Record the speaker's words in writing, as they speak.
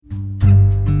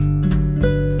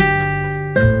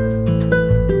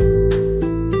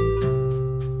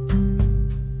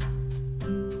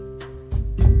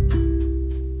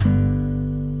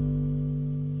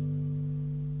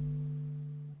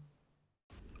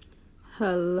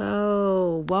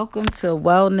Hello, welcome to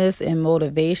Wellness and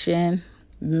Motivation.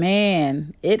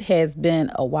 Man, it has been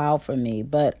a while for me,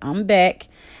 but I'm back.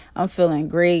 I'm feeling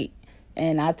great.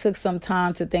 And I took some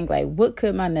time to think, like, what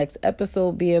could my next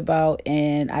episode be about?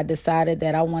 And I decided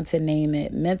that I want to name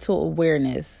it Mental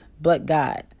Awareness, but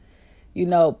God. You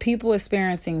know, people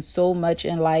experiencing so much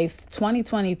in life.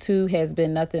 2022 has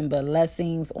been nothing but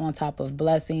blessings on top of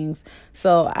blessings.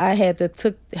 So I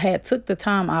took the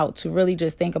time out to really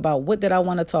just think about, what did I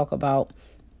want to talk about?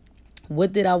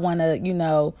 What did I want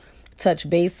to, touch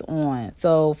base on?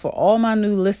 So for all my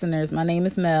new listeners, my name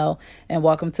is Mel and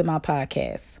welcome to my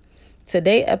podcast.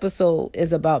 Today's episode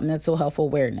is about mental health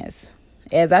awareness.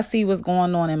 As I see what's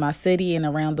going on in my city and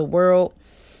around the world,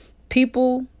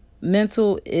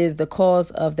 mental is the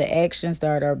cause of the actions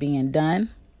that are being done.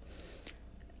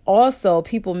 Also,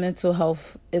 people mental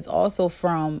health is also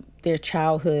from their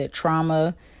childhood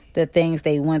trauma, the things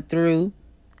they went through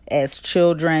as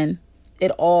children.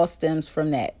 It all stems from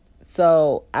that.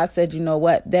 So I said, you know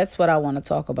what? That's what I want to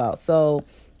talk about. So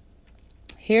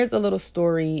here's a little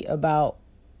story about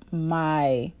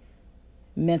my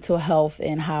mental health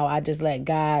and how I just let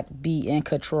God be in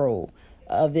control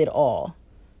of it all.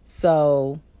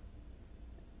 So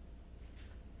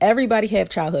everybody have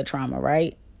childhood trauma,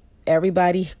 right?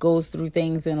 Everybody goes through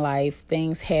things in life,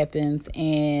 things happens,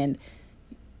 and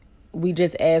we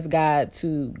just ask God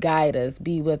to guide us,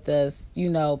 be with us,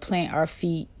 plant our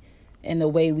feet in the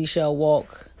way we shall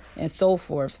walk and so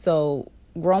forth. So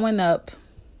growing up,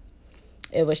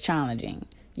 it was challenging.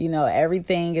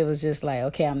 Everything, it was just like,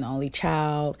 okay, I'm the only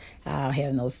child. I don't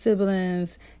have no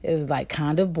siblings. It was like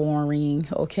kind of boring,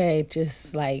 okay,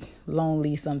 just like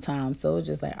lonely sometimes. So it was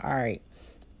just like, all right.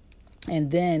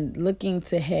 And then looking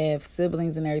to have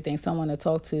siblings and everything, someone to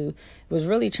talk to, was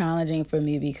really challenging for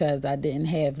me because I didn't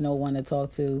have no one to talk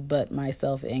to but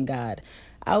myself and God.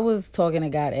 I was talking to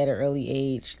God at an early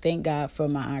age. Thank God for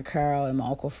my Aunt Carol and my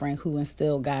Uncle Frank, who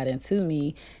instilled God into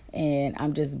me. And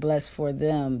I'm just blessed for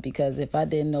them, because if I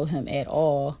didn't know him at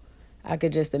all, I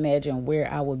could just imagine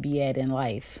where I would be at in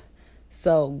life.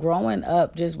 So growing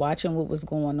up, just watching what was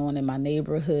going on in my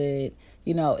neighborhood,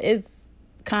 it's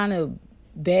kind of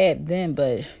bad then,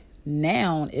 but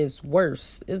now it's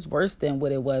worse. It's worse than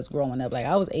what it was growing up. Like,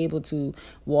 I was able to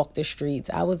walk the streets.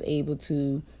 I was able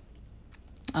to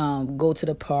go to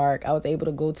the park. I was able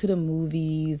to go to the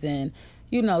movies and,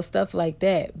 stuff like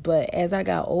that. But as I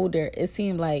got older, it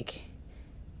seemed like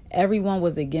everyone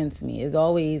was against me. It's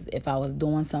always if I was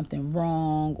doing something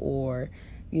wrong, or,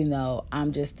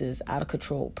 I'm just this out of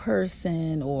control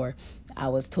person, or I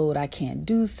was told I can't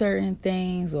do certain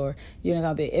things, or,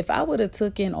 if I would have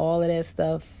took in all of that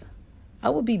stuff, I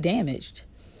would be damaged.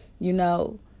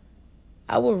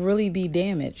 I would really be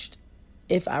damaged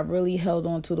if I really held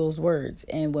on to those words.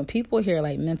 And when people hear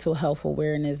like mental health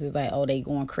awareness, is like, oh, they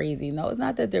going crazy. No, it's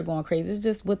not that they're going crazy. It's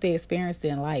just what they experienced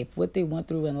in life, what they went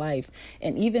through in life.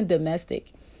 And even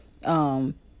domestic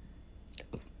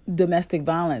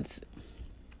violence.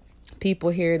 People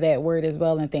hear that word as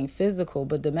well and think physical,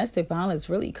 but domestic violence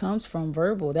really comes from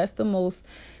verbal. That's the most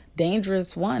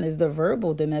dangerous one, is the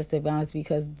verbal domestic violence,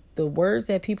 because the words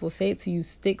that people say to you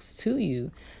sticks to you.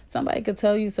 Somebody could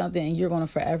tell you something and you're going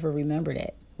to forever remember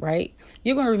that, right?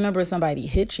 You're going to remember somebody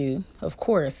hit you, of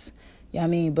course.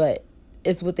 But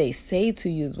it's what they say to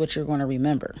you is what you're going to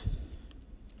remember.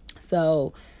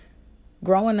 So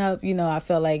growing up, I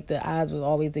felt like the odds were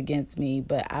always against me,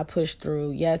 but I pushed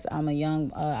through. Yes, I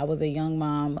was a young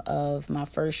mom of my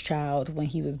first child. When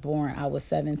he was born, I was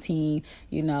 17.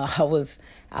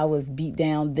 I was beat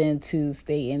down then too,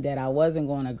 stating that I wasn't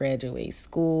going to graduate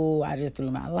school. I just threw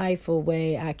my life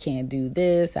away. I can't do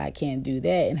this. I can't do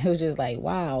that. And it was just like,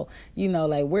 wow,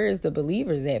 where is the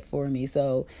believers at for me?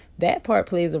 So that part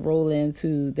plays a role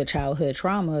into the childhood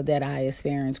trauma that I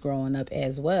experienced growing up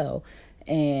as well.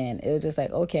 And it was just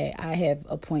like, okay, I have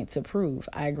a point to prove.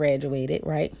 I graduated,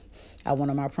 right? I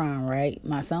went on my prom, right?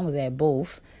 My son was at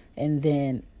both. And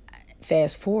then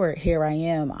fast forward, here I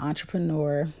am,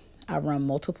 entrepreneur. I run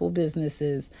multiple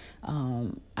businesses.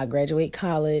 I graduate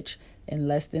college in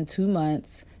less than 2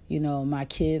 months. My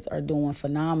kids are doing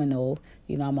phenomenal.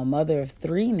 I'm a mother of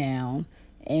 3 now.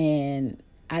 And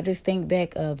I just think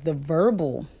back of the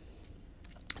verbal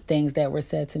things that were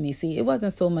said to me. See, it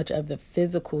wasn't so much of the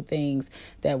physical things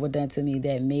that were done to me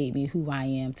that made me who I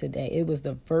am today. It was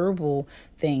the verbal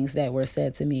things that were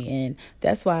said to me. And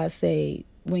that's why I say,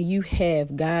 when you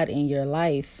have God in your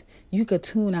life, you could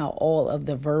tune out all of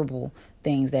the verbal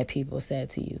things that people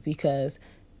said to you, because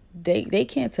they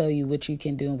can't tell you what you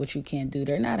can do and what you can't do.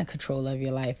 They're not in control of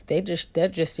your life. That's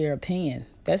just their opinion.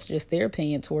 That's just their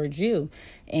opinion towards you.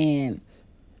 And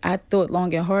I thought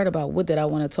long and hard about what did I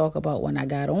want to talk about when I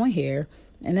got on here.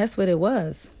 And that's what it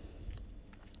was.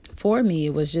 For me,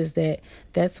 it was just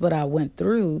that's what I went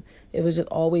through. It was just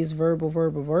always verbal.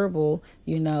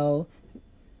 The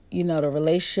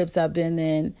relationships I've been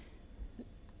in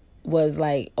was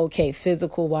like, okay,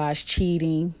 physical wise,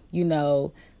 cheating,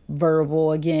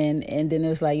 verbal again. And then it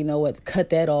was like, you know what, cut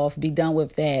that off, be done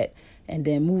with that, and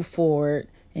then move forward.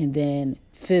 And then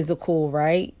physical,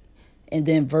 right? And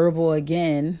then verbal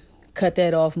again, cut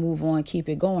that off, move on, keep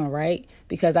it going, right?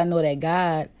 Because I know that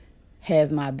God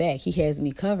has my back. He has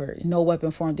me covered. No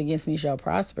weapon formed against me shall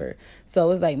prosper.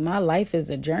 So it's like my life is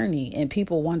a journey, and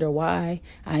people wonder why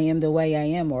I am the way I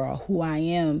am, or who I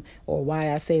am, or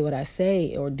why I say what I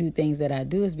say, or do things that I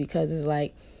do. Is because it's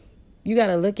like, you got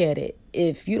to look at it.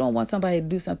 If you don't want somebody to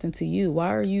do something to you,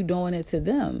 why are you doing it to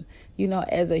them?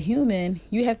 As a human,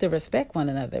 you have to respect one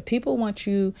another. People want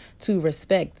you to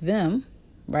respect them,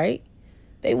 right?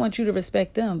 They want you to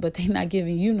respect them, but they're not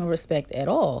giving you no respect at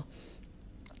all.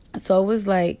 So it was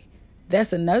like,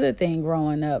 that's another thing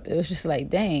growing up. It was just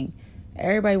like, dang,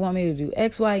 everybody want me to do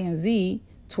X, Y, and Z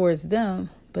towards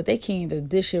them, but they can't even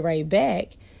dish it right back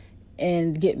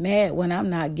and get mad when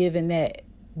I'm not giving that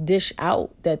dish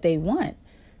out that they want.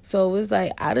 So it was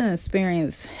like, I didn't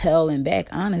experience hell and back,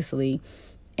 honestly,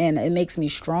 and it makes me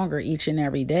stronger each and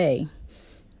every day.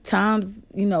 Times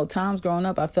growing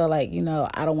up, I felt like, I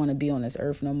don't want to be on this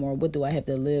earth no more. What do I have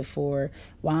to live for?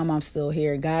 Why am I still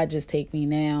here? God, just take me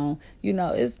now.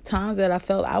 It's times that I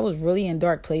felt I was really in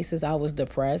dark places. I was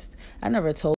depressed. I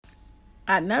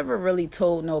never really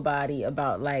told nobody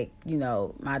about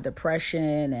my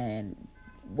depression and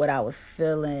what I was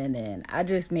feeling. And I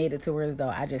just made it to where though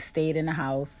I just stayed in the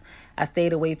house. I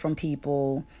stayed away from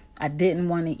people. I didn't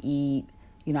want to eat.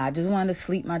 I just wanted to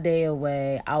sleep my day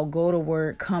away. I'll go to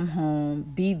work, come home,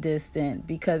 be distant,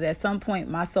 because at some point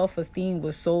my self-esteem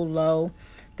was so low.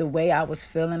 The way I was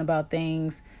feeling about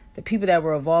things, the people that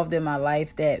were involved in my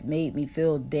life that made me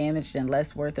feel damaged and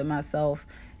less worth of myself.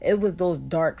 It was those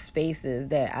dark spaces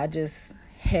that I just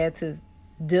had to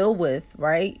deal with,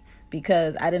 right?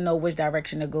 Because I didn't know which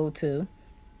direction to go to.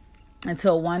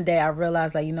 Until one day I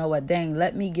realized, you know what, dang,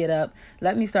 let me get up.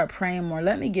 Let me start praying more.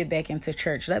 Let me get back into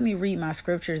church. Let me read my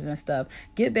scriptures and stuff.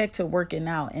 Get back to working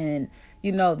out. And,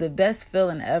 the best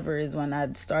feeling ever is when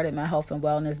I started my health and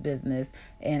wellness business,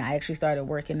 and I actually started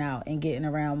working out and getting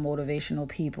around motivational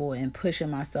people and pushing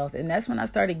myself. And that's when I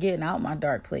started getting out my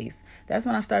dark place. That's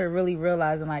when I started really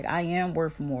realizing, I am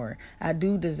worth more. I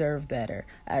do deserve better.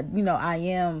 I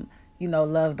am,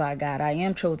 loved by God. I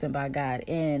am chosen by God.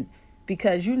 And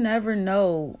because you never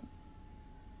know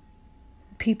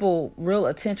people real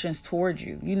attentions towards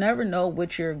you. You never know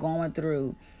what you're going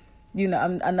through.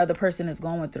 Another person is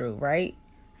going through, right?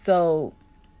 So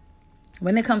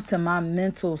when it comes to my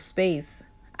mental space,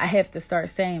 I have to start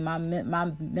saying my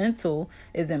mental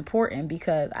is important,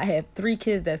 because I have 3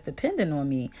 kids that's dependent on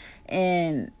me.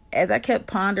 And as I kept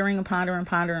pondering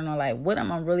on what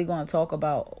am I really going to talk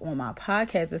about on my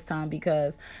podcast this time,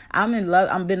 because I've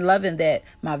been loving that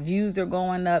my views are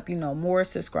going up, more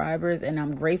subscribers, and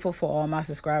I'm grateful for all my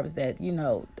subscribers that,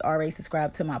 already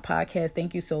subscribed to my podcast.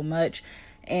 Thank you so much.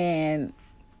 And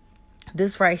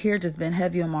this right here just been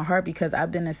heavy on my heart, because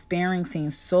I've been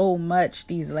experiencing so much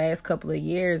these last couple of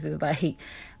years. It's like,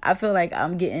 I feel like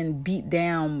I'm getting beat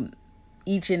down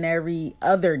each and every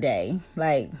other day.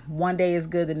 Like, one day is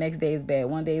good, the next day is bad.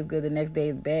 One day is good, the next day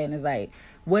is bad. And it's like,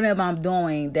 what am I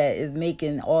doing that is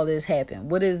making all this happen?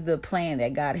 What is the plan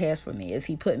that God has for me? Is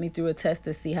he putting me through a test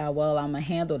to see how well I'm going to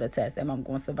handle the test? Am I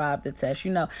going to survive the test?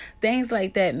 Things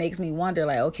like that makes me wonder,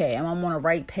 okay, am I on the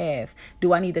right path?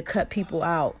 Do I need to cut people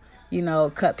out?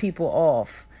 Cut people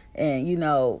off? And,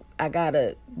 I got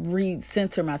to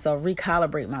recenter myself,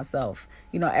 recalibrate myself.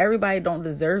 Everybody don't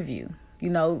deserve you.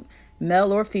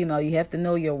 Male or female, you have to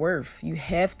know your worth. You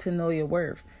have to know your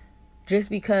worth.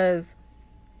 Just because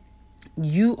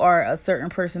you are a certain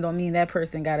person don't mean that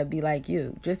person got to be like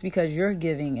you. Just because you're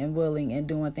giving and willing and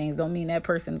doing things don't mean that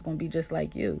person is going to be just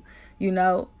like you.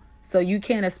 So you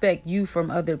can't expect you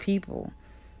from other people.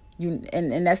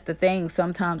 And that's the thing.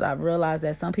 Sometimes I've realized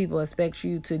that some people expect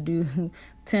you to do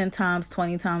 10 times,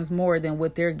 20 times more than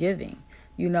what they're giving.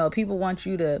 People want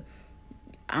you to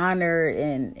honor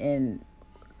and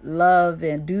love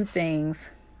and do things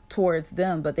towards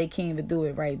them, but they can't even do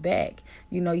it right back.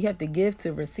 You have to give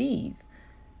to receive,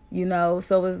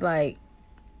 so it's like,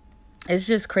 it's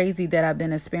just crazy that I've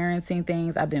been experiencing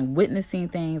things. I've been witnessing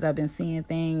things. I've been seeing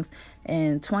things.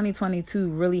 And 2022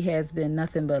 really has been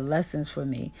nothing but lessons for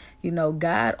me.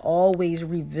 God always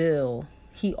revealed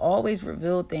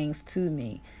things to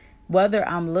me Whether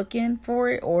I'm looking for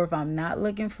it or if I'm not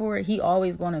looking for it, he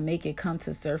always going to make it come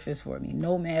to surface for me,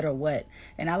 no matter what.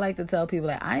 And I like to tell people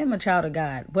that I am a child of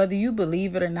God, whether you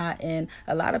believe it or not. And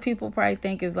a lot of people probably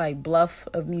think it's like bluff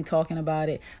of me talking about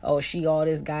it. Oh, she all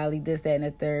this godly, this, that, and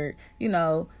the third,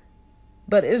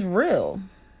 but it's real.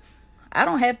 I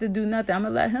don't have to do nothing. I'm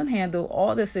going to let him handle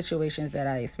all the situations that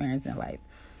I experience in life.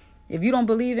 If you don't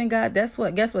believe in God, guess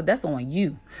what? That's on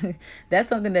you. That's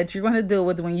something that you're going to deal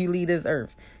with when you leave this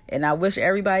earth. And I wish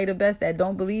everybody the best that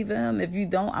don't believe in him. If you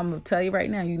don't, I'm going to tell you right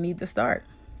now, you need to start.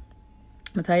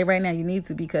 I'm going to tell you right now, you need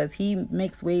to, because he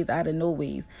makes ways out of no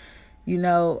ways.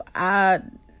 I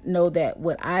know that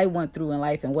what I went through in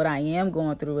life and what I am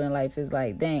going through in life is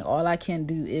like, dang, all I can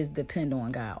do is depend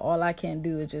on God. All I can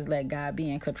do is just let God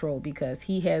be in control, because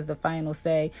he has the final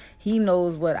say. He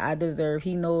knows what I deserve.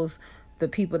 He knows the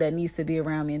people that needs to be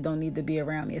around me and don't need to be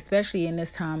around me, especially in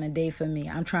this time and day for me.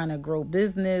 I'm trying to grow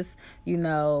business,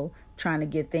 trying to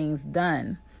get things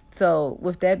done. So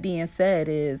with that being said,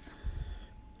 is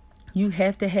you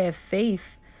have to have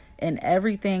faith in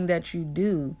everything that you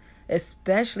do,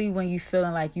 especially when you're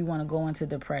feeling like you want to go into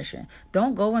depression.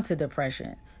 Don't go into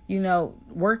depression.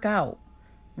 Work out,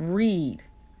 read,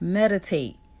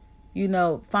 meditate,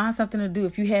 find something to do.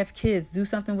 If you have kids, do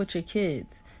something with your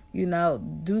kids.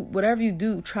 Do whatever you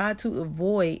do, try to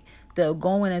avoid the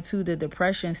going into the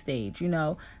depression stage.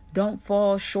 Don't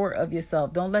fall short of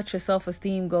yourself. Don't let your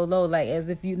self-esteem go low, like as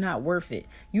if you're not worth it.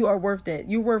 You are worth it.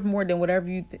 You're worth more than whatever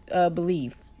you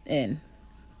believe in.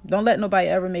 Don't let nobody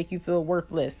ever make you feel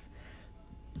worthless.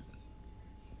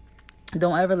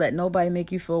 Don't ever let nobody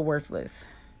make you feel worthless.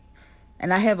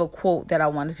 And I have a quote that I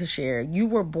wanted to share. You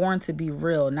were born to be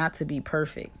real, not to be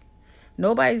perfect.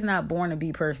 Nobody's not born to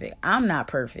be perfect. I'm not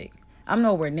perfect. I'm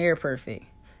nowhere near perfect.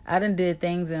 I done did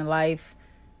things in life.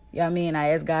 I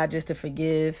asked God just to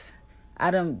forgive.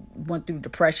 I done went through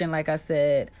depression, like I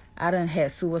said. I done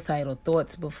had suicidal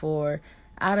thoughts before.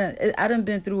 I done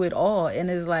been through it all. And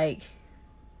it's like,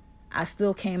 I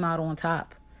still came out on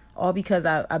top. All because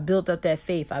I built up that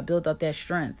faith. I built up that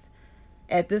strength.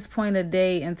 At this point of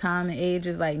day and time and age,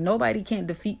 it's like nobody can't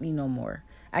defeat me no more.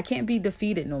 I can't be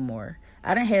defeated no more.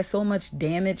 I done had so much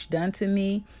damage done to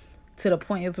me, to the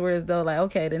point it's where as though like,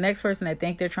 okay, the next person that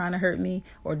think they're trying to hurt me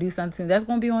or do something to me, that's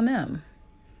going to be on them.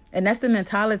 And that's the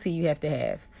mentality you have to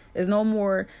have. There's no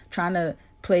more trying to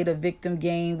play the victim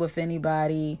game with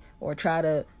anybody or try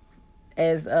to,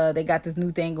 as they got this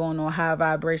new thing going on, high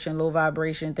vibration, low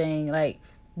vibration thing. Like,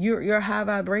 you're high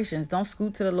vibrations. Don't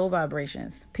scoot to the low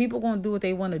vibrations. People going to do what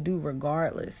they want to do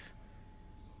regardless.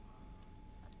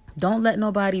 Don't let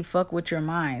nobody fuck with your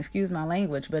mind. Excuse my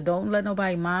language, but don't let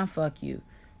nobody mind fuck you.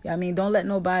 Don't let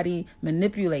nobody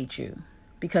manipulate you,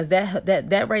 because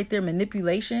that right there,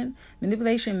 manipulation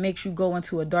makes you go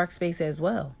into a dark space as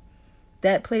well.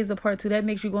 That plays a part too. That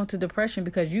makes you go into depression,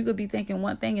 because you could be thinking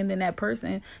one thing and then that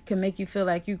person can make you feel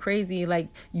like you crazy, like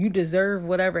you deserve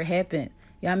whatever happened.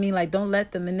 Like, don't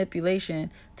let the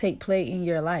manipulation take play in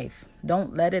your life.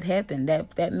 Don't let it happen.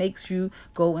 That makes you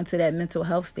go into that mental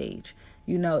health stage.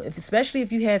 Especially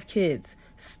if you have kids,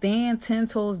 stand 10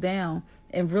 toes down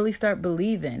and really start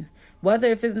believing. Whether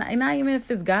if it's not even if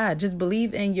it's God, just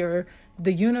believe in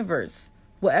the universe,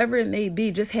 whatever it may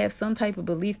be. Just have some type of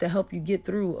belief to help you get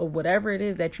through, or whatever it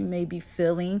is that you may be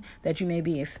feeling, that you may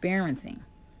be experiencing.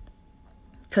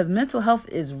 Because mental health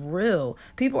is real.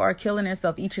 People are killing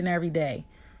themselves each and every day.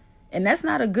 And that's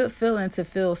not a good feeling to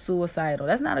feel suicidal.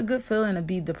 That's not a good feeling to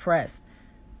be depressed.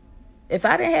 If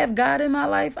I didn't have God in my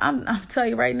life, I'm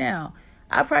telling you right now,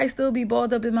 I'd probably still be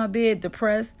balled up in my bed,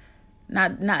 depressed,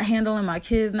 not handling my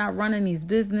kids, not running these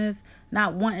business,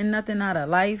 not wanting nothing out of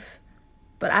life.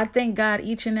 But I thank God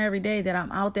each and every day that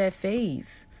I'm out that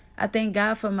phase. I thank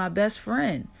God for my best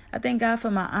friend. I thank God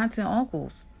for my aunts and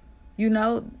uncles.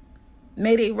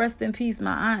 May they rest in peace,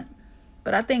 my aunt.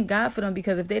 But I thank God for them,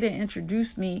 because if they didn't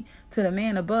introduce me to the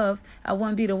man above, I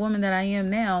wouldn't be the woman that I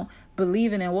am now,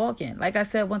 believing and walking. Like I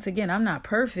said, once again, I'm not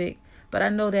perfect, but I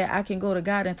know that I can go to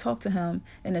God and talk to him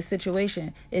in a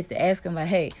situation. If they ask him like,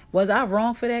 hey, was I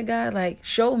wrong for that guy? Like,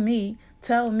 show me,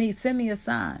 tell me, send me a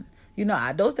sign.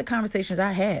 Those are the conversations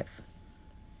I have.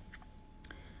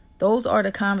 Those are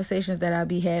the conversations that I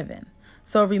be having.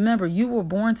 So remember, you were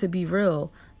born to be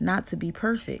real, not to be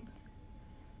perfect.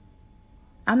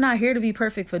 I'm not here to be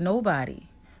perfect for nobody.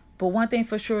 But one thing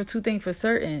for sure, two things for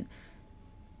certain,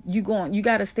 you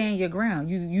got to stand your ground.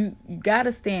 You got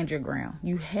to stand your ground.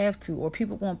 You have to, or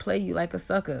people going to play you like a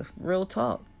sucker. Real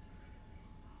talk.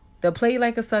 They'll play you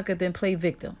like a sucker, then play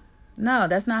victim. No,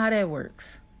 that's not how that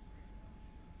works.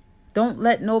 Don't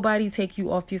let nobody take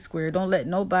you off your square. Don't let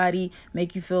nobody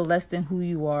make you feel less than who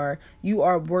you are. You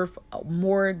are worth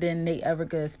more than they ever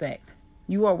could expect.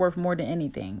 You are worth more than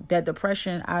anything. That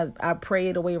depression, I pray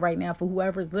it away right now for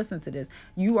whoever's listening to this.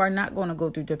 You are not going to go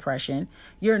through depression.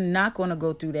 You're not going to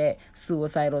go through that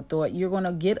suicidal thought. You're going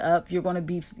to get up. You're going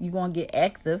to get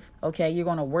active. Okay. You're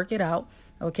going to work it out.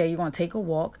 Okay. You're going to take a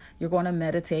walk. You're going to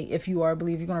meditate. If you are a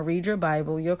believer, you're going to read your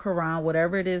Bible, your Quran,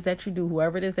 whatever it is that you do,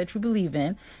 whoever it is that you believe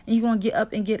in, and you're going to get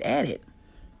up and get at it.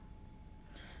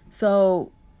 So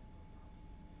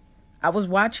I was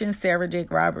watching Sarah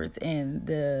Jake Roberts, and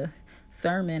the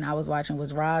sermon I was watching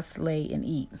was Rise, Slay, and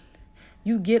Eat.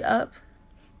 You get up,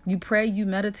 you pray, you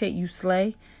meditate, you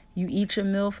slay, you eat your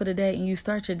meal for the day, and you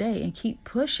start your day and keep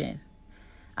pushing.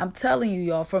 I'm telling you,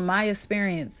 y'all, from my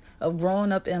experience of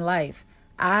growing up in life,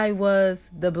 I was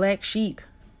the black sheep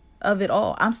of it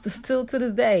all. I'm still to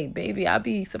this day, baby. I'd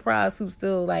be surprised who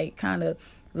still like kind of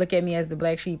look at me as the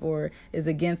black sheep or is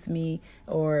against me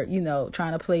or,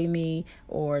 trying to play me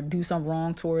or do some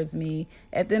wrong towards me.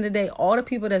 At the end of the day, all the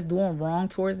people that's doing wrong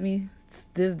towards me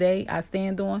this day I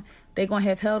stand on, they're going to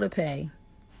have hell to pay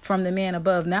from the man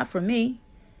above, not from me.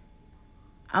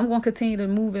 I'm going to continue to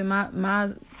move in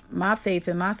my faith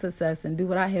and my success and do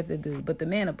what I have to do. But the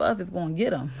man above is going to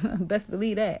get them. Best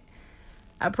believe that.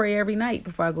 I pray every night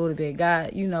before I go to bed.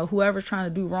 God, whoever's trying to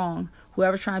do wrong,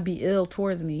 whoever's trying to be ill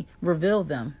towards me, reveal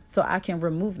them so I can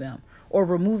remove them or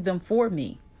remove them for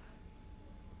me.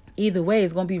 Either way,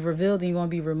 it's going to be revealed and you're going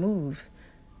to be removed.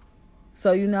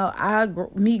 So,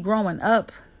 me growing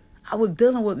up, I was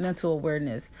dealing with mental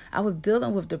awareness. I was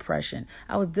dealing with depression.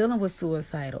 I was dealing with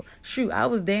suicidal. Shoot, I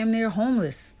was damn near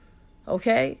homeless.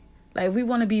 Okay? Like, we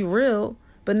want to be real.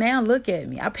 But now look at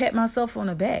me. I pat myself on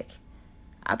the back.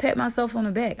 I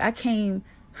came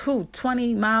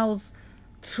 20 miles,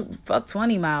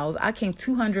 20 miles. I came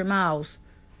 200 miles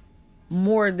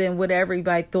more than what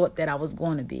everybody thought that I was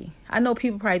going to be. I know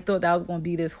people probably thought that I was going to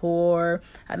be this whore.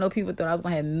 I know people thought I was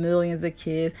going to have millions of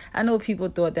kids. I know people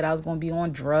thought that I was going to be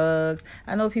on drugs.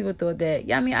 I know people thought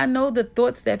that, I know the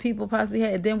thoughts that people possibly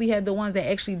had. And then we had the ones that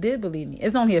actually did believe me.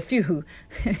 It's only a few.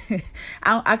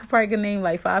 I could probably name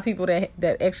like 5 people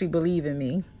that actually believe in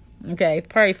me. Okay,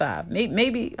 probably 5.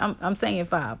 Maybe I'm saying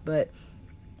 5, but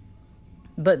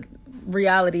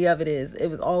reality of it is, it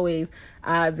was always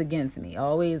odds against me.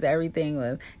 Always everything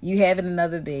was, you having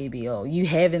another baby, oh, you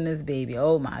having this baby,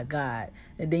 oh my God.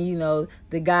 And then,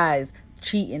 the guys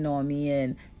cheating on me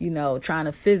and, trying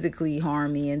to physically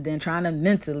harm me and then trying to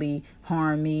mentally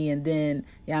harm me and then,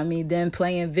 then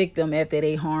playing victim after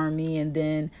they harm me and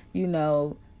then,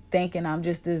 thinking I'm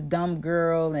just this dumb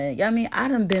girl. And I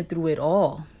done been through it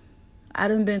all.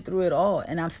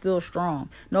 And I'm still strong.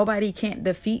 Nobody can't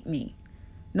defeat me.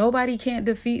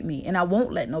 And I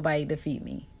won't let nobody defeat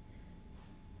me.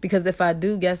 Because if I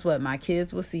do, guess what? My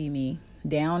kids will see me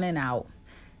down and out.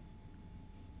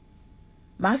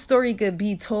 My story could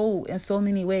be told in so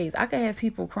many ways. I could have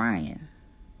people crying.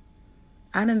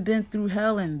 I done been through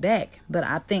hell and back, but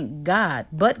I thank God.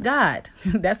 But God.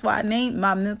 That's why I named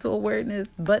my mental awareness,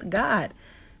 But God.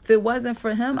 If it wasn't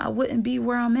for him, I wouldn't be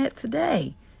where I'm at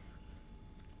today.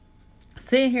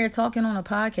 Sitting here talking on a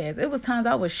podcast, it was times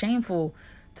I was shameful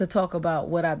to talk about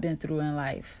what I've been through in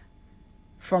life.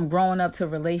 From growing up to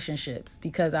relationships,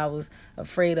 because I was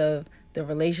afraid of the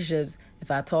relationships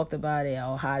if I talked about it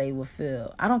or how they would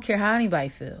feel. I don't care how anybody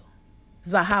feel.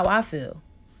 It's about how I feel.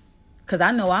 Because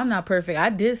I know I'm not perfect. I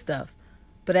did stuff.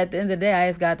 But at the end of the day, I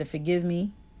asked God to forgive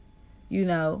me,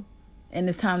 and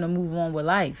it's time to move on with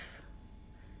life.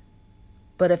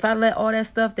 But if I let all that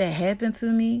stuff that happened to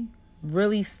me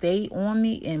really stay on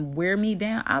me and wear me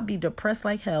down, I'll be depressed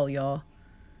like hell, y'all.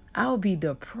 I'll be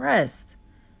depressed.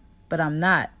 But I'm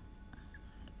not.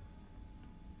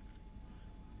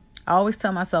 I always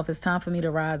tell myself it's time for me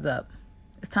to rise up.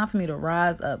 It's time for me to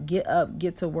rise up, get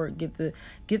to work,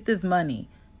 get this money,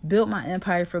 build my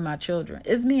empire for my children.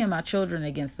 It's me and my children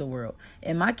against the world.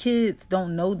 And my kids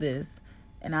don't know this.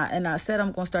 And I said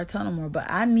I'm going to start telling them more, but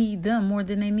I need them more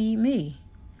than they need me.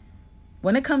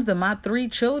 When it comes to my 3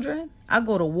 children, I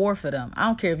go to war for them. I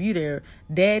don't care if you their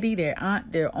daddy, their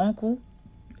aunt, their uncle,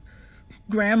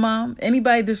 grandma,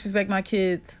 anybody disrespect my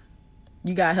kids,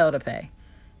 you got hell to pay.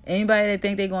 Anybody that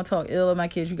think they're going to talk ill of my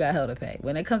kids, you got hell to pay.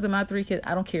 When it comes to my 3 kids,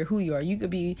 I don't care who you are. You could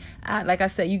be, like I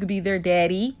said, you could be their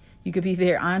daddy. You could be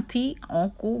their auntie,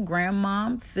 uncle,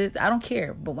 grandma, sis. I don't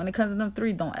care. But when it comes to them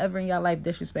 3, don't ever in your life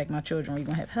disrespect my children or you're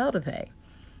going to have hell to pay.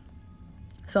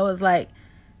 So it's like,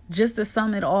 just to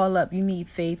sum it all up, you need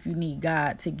faith, you need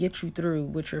God to get you through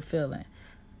what you're feeling.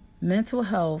 Mental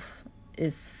health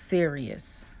is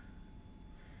serious.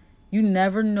 You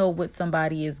never know what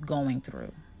somebody is going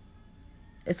through.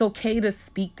 It's okay to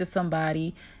speak to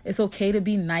somebody. It's okay to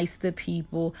be nice to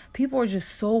people. People are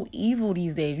just so evil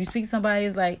these days. You speak to somebody,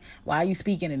 it's like, why are you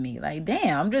speaking to me? Like,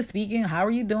 damn, I'm just speaking. How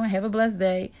are you doing? Have a blessed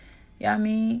day. You know what I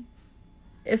mean?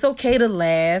 It's okay to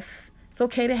laugh. It's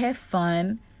okay to have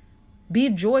fun. Be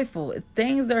joyful.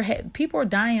 People are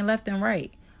dying left and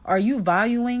right. Are you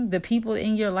valuing the people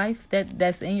in your life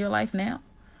that's in your life now?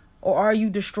 Or are you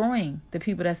destroying the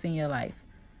people that's in your life?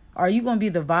 Are you going to be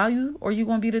the value or are you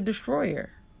going to be the destroyer?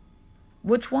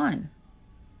 Which one?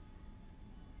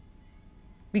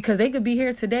 Because they could be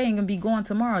here today and going to be gone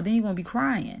tomorrow. Then you're going to be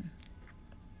crying.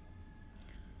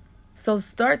 So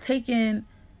start taking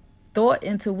thought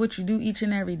into what you do each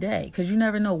and every day. Because you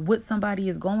never know what somebody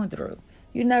is going through.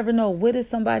 You never know what is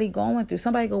somebody going through.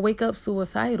 Somebody go wake up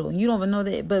suicidal. And you don't even know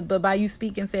that. But by you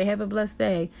speak and say, have a blessed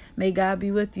day. May God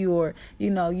be with you. Or,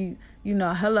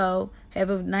 hello, have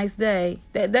a nice day.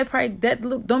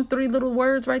 Them 3 little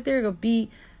words right there will be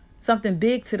something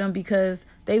big to them because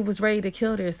they was ready to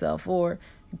kill themselves or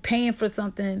paying for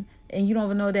something and you don't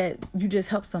even know that you just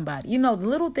helped somebody. The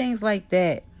little things like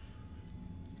that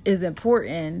is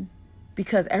important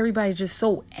because everybody's just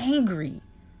so angry.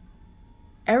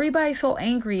 Everybody's so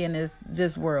angry in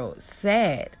this world.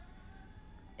 Sad.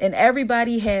 And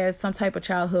everybody has some type of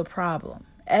childhood problem.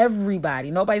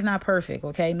 Everybody. Nobody's not perfect,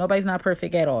 okay? Nobody's not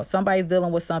perfect at all. Somebody's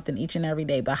dealing with something each and every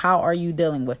day. But how are you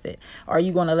dealing with it? Are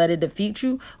you going to let it defeat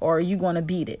you or are you going to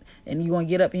beat it? And you're going to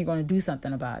get up and you're going to do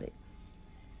something about it.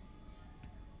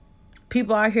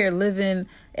 People out here living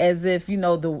as if,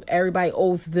 everybody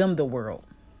owes them the world.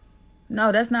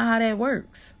 No, that's not how that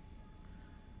works.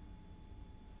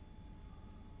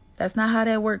 That's not how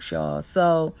that works, y'all.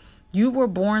 So you were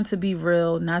born to be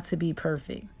real, not to be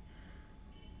perfect.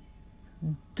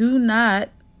 Do not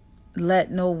let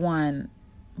no one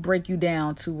break you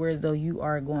down to where as though you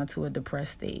are going to a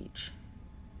depressed stage.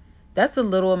 That's a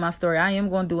little of my story. I am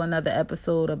going to do another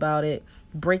episode about it,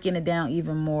 breaking it down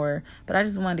even more. But I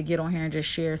just wanted to get on here and just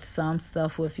share some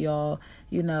stuff with y'all.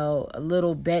 A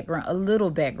little background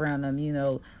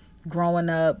of, growing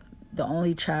up, the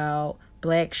only child,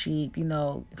 black sheep,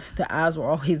 the odds were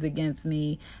always against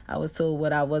me. I was told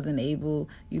what I wasn't able,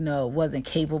 wasn't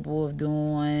capable of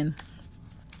doing.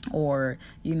 Or,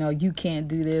 you can't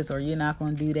do this or you're not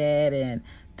going to do that. And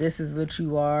this is what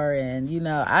you are. And,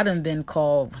 I done been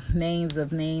called names.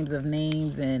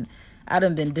 And I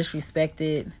done been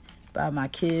disrespected by my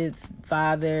kids'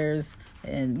 fathers.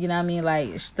 And,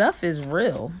 like stuff is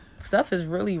real. Stuff is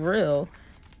really real.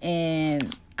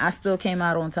 And I still came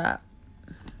out on top.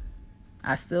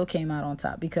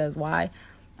 Because why?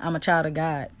 I'm a child of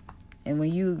God. And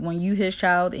when you his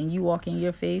child and you walk in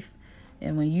your faith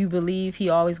and when you believe,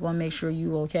 he always going to make sure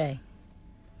you okay.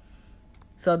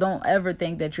 So don't ever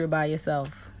think that you're by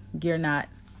yourself. You're not.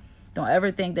 Don't ever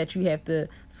think that you have to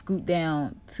scoot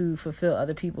down to fulfill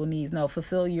other people's needs. No,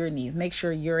 fulfill your needs. Make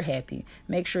sure you're happy.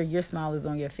 Make sure your smile is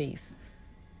on your face.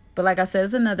 But like I said,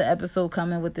 there's another episode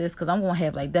coming with this because I'm going to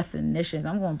have definitions.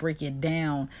 I'm going to break it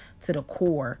down to the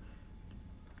core.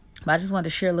 But I just wanted to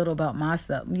share a little about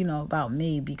myself, about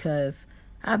me, because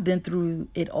I've been through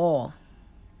it all.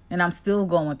 And I'm still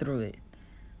going through it.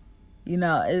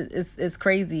 It's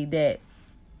crazy that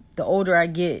the older I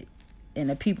get and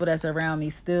the people that's around me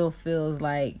still feels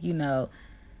like,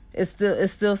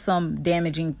 it's still some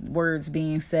damaging words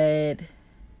being said.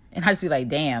 And I just be like,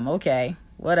 damn, okay,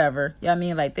 whatever.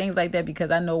 Things like that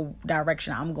because I know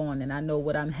direction I'm going and I know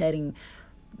what I'm heading,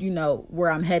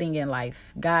 where I'm heading in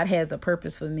life. God has a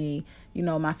purpose for me.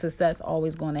 My success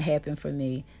always going to happen for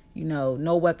me.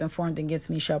 No weapon formed against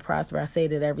me shall prosper. I say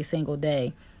that every single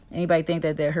day. Anybody think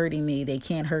that they're hurting me, they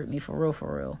can't hurt me for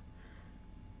real.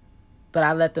 But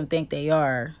I let them think they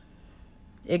are.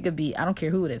 It could be, I don't care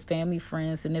who it is, family,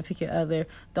 friends, significant other.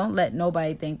 Don't let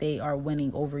nobody think they are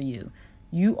winning over you.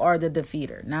 You are the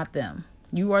defeater, not them.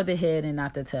 You are the head and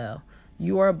not the tail.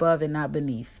 You are above and not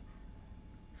beneath.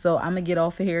 So I'm going to get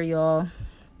off of here, y'all.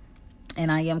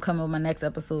 And I am coming with my next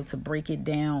episode to break it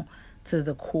down to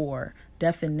the core.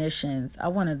 Definitions. I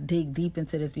want to dig deep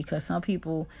into this because some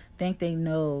people think they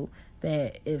know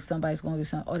that if somebody's going through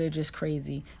something, they're just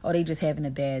crazy, or they just having a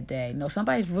bad day. No,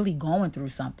 somebody's really going through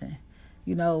something.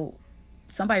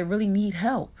 Somebody really need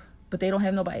help, but they don't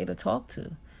have nobody to talk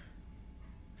to.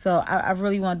 So I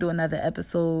really want to do another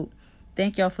episode.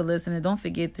 Thank y'all for listening. Don't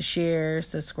forget to share,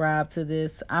 subscribe to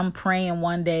this. I'm praying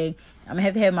one day I'm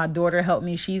going to have my daughter help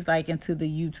me. She's into the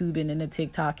YouTube and the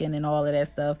TikToking and all of that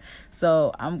stuff.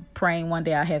 So I'm praying one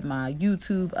day I have my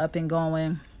YouTube up and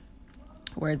going,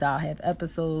 where I'll have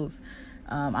episodes.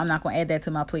 I'm not going to add that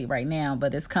to my plate right now,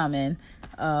 but it's coming.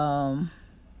 So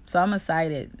I'm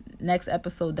excited. Next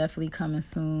episode definitely coming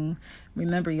soon.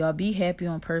 Remember, y'all, be happy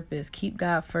on purpose. Keep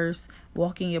God first,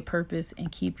 walk in your purpose,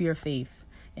 and keep your faith.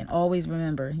 And always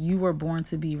remember, you were born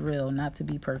to be real, not to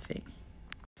be perfect.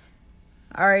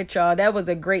 All right, y'all. That was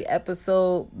a great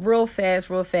episode. Real fast.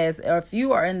 If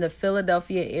you are in the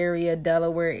Philadelphia area,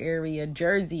 Delaware area,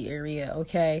 Jersey area,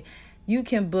 okay, you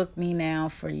can book me now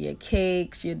for your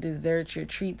cakes, your desserts, your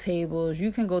treat tables.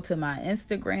 You can go to my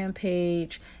Instagram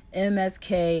page,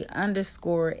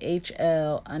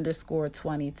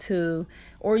 MSK_HL_22,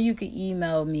 or you can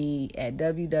email me at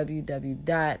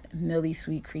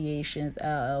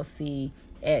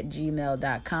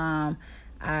www.millysweetcreationsllc@gmail.com.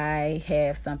 I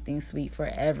have something sweet for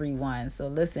everyone. So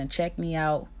listen, check me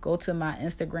out. Go to my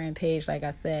Instagram page. Like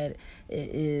I said, it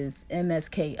is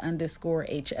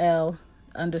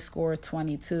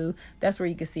MSK_HL_22. That's where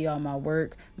you can see all my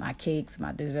work, my cakes,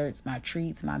 my desserts, my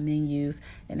treats, my menus,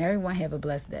 and everyone have a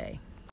blessed day.